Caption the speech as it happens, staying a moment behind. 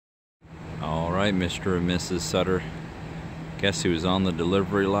Alright, Mr. and Mrs. Sutter. Guess who's on the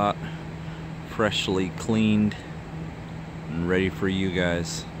delivery lot, freshly cleaned and ready for you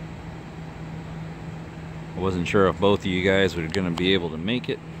guys. I wasn't sure if both of you guys were going to be able to make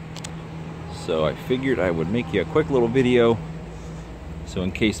it, so I figured I would make you a quick little video, so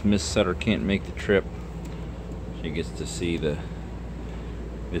in case Miss Sutter can't make the trip, she gets to see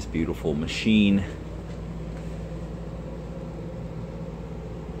this beautiful machine.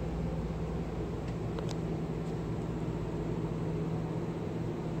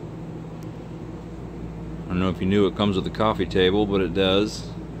 I don't know if you knew it comes with a coffee table, but it does.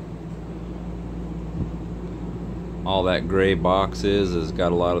 All that gray box has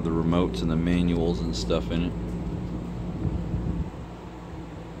got a lot of the remotes and the manuals and stuff in it.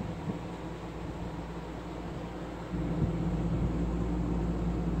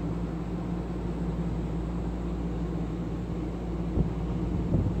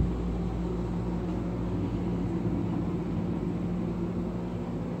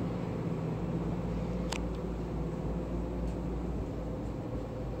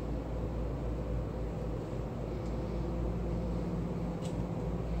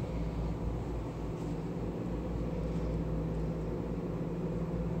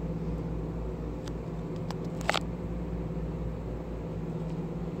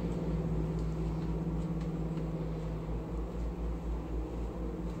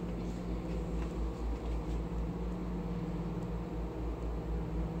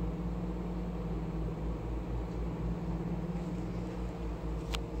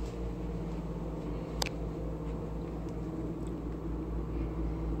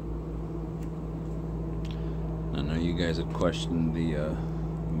 I know you guys have questioned the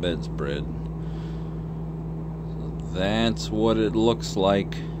bedspread. So that's what it looks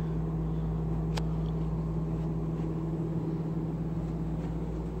like.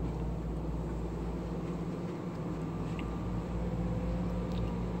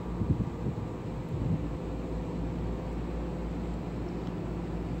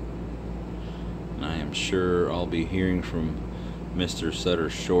 And I am sure I'll be hearing from Mr. Sutter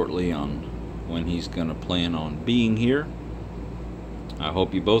shortly on when he's gonna plan on being here. I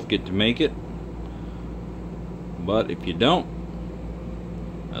hope you both get to make it, but if you don't,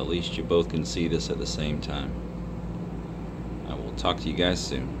 at least you both can see this at the same time. I will talk to you guys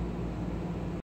soon.